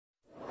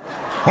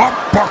Up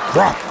buck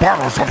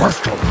bottles of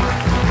history.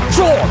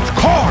 George,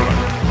 Carlin,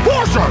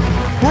 Bushard,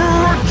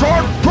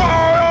 Richard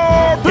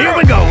Pryor. Here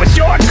we go, it's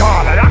George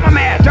Carlin. I'm a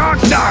mad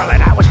dog's darling.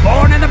 I was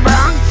born in the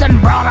Bronx and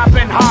brought up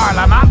in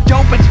Harlem. I'm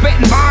doping,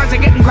 spitting bars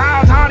and getting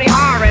crowds hardy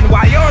hollering,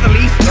 while you're the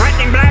least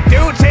threatening black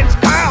dude since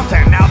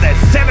Carlton. Now there's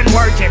 7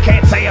 words you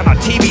can't say on a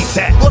TV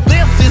set. Well,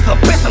 this is the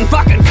pissin'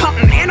 fucking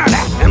cutting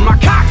internet, and my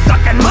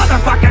cock-sucking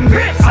motherfucking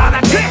bits are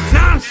the tits.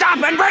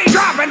 Non-stop and brain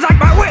droppings like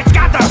my witch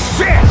got the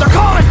shit. So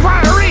call us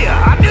Pryor.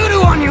 I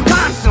doo-doo on you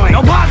constantly.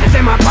 No pauses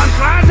in my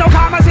punchlines, no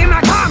commas in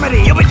my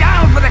comedy. You'll be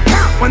down for the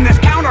count when this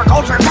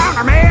counterculture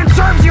counterman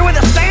serves you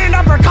with a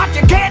stand-up or cut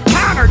you can't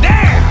counter.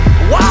 Damn!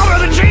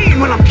 Wilder than Gene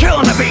when I'm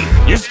killing the beat.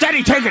 You're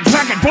steady taking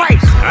second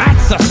place.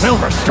 That's the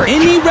silver streak.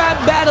 Any rap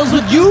battles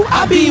with you,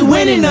 I be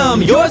winning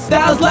them. Your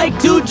style's like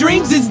 2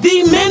 drinks, it's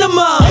the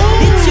minimum.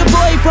 It's your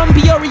boy from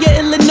Peoria,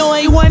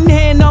 Illinois. 1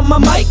 hand on my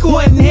mic,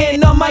 1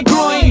 hand on my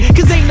groin.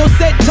 Cause ain't no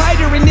set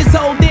tighter in this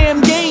whole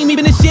damn game.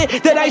 Even the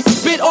shit that I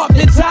spit off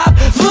the top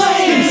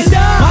flames.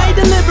 My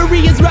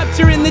delivery is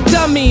rupturing the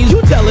dummies.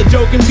 You tell a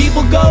joke and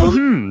people go,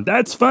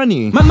 that's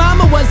funny. My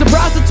mama was a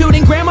prostitute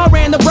and grandma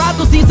ran the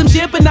brothel. Seen some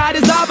shit but not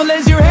as awful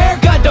as your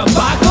haircut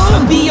debacle.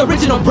 I'm the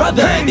original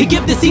brother, the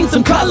gift that seen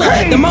some color.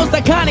 The most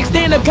iconic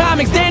stand-up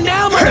comic, stand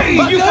down,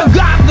 motherfucker. You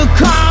forgot the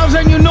cars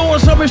and you know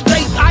it's a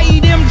mistake. I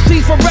eat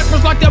MCs for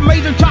breakfast like they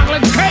made a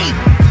chocolate cake.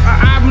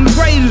 I'm the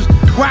greatest.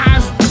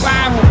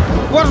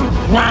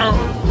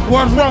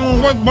 What's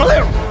wrong with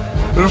Bolero?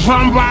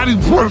 Somebody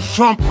put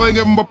something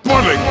in my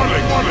pudding.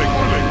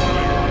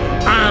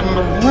 And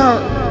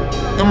what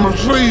in my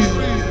sleeve?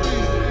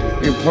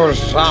 You put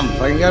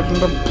something in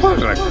the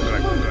pudding.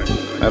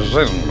 That's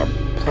in the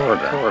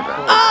pudding.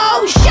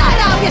 Oh, shut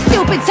up, you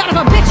stupid son of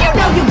a bitch. You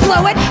know you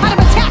blew it. I'd have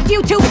attacked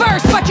you 2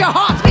 first, but your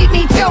hearts beat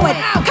me to it.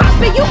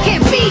 Cosby, you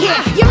can't be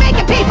here. You're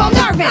making people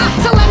nervous.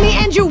 So let me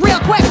end you real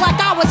quick like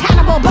I was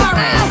Hannibal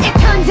Buress. It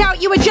turns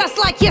out you were just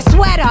like your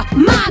sweater.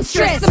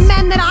 Monstrous. The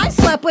men that I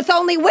slept with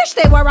only wish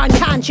they were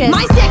unconscious.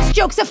 My sex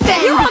jokes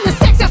offend. You're on the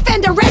sex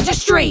offender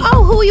registry.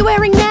 Oh, who are you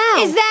wearing now?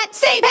 Is that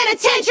state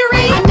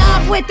penitentiary?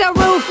 Enough with the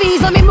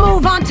roofies. Let me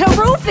move on to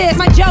Rufus.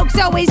 My jokes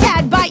always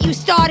had bite. You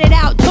started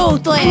out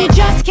toothless. And you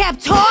just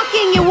kept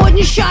talking. You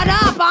wouldn't shut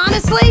up.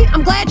 Honestly,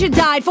 I'm glad you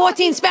died.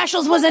 14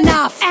 specials was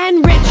enough.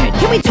 And Richard,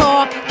 can we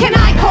talk? Can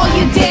I call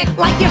you Dick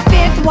like your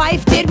 5th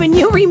wife did when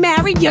you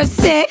remarried your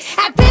 6th?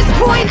 At this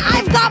point,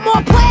 I've got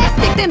more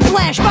plastic than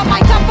flesh, but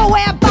my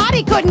Tupperware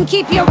body couldn't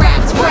keep your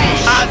raps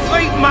fresh. I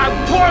think my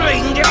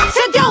pudding.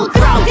 So don't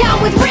throw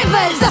down with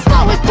Rivers. The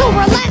flow is too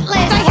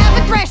relentless. I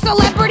haven't thrashed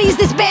celebrities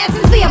this bad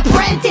since The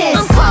Apprentice.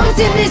 I'm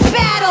closing this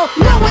battle.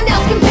 No one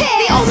else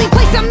compares. The only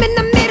place I'm in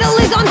the middle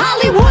is on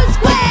Hollywood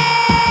Square.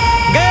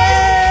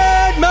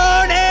 Good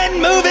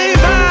morning, movie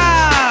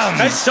bomb!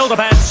 Nice shoulder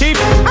pads, Chief.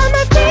 I'm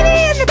a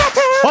genie in the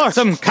bathtub. For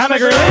some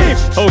comic relief.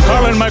 Oh,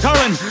 Carlin, my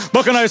Carlin,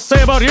 what can I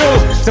say about you?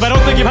 Except I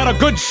don't think you've had a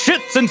good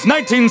shit since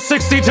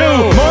 1962.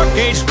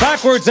 Mortgage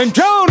backwards, and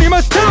Joan, you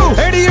must too.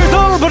 80 years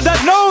old, but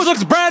that nose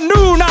looks brand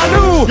new, not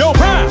new. Yo,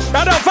 Pryor,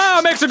 that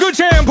fire makes a good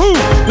shampoo.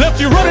 Left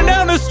you running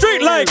down the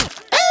street like,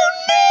 oh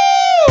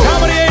no!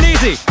 Comedy ain't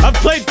easy. I've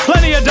played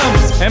plenty of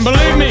dumps, and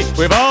believe me,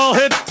 we've all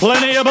hit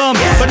plenty of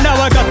bumps. Yeah. But now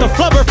I got the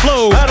flubber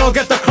flow, that'll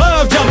get the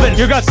crowd jumping.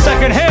 You got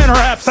second-hand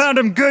raps. Found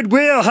him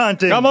goodwill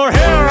hunting. Got more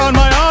hair on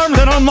my arms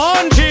than on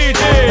Monchi.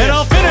 And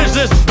I'll finish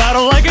this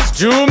battle like it's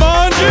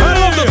Jumanji. I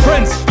love the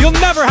Prince. You'll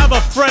never have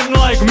a friend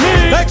like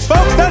me. Thanks,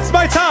 folks. That's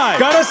my time.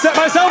 Gotta set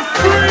myself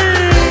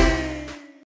free.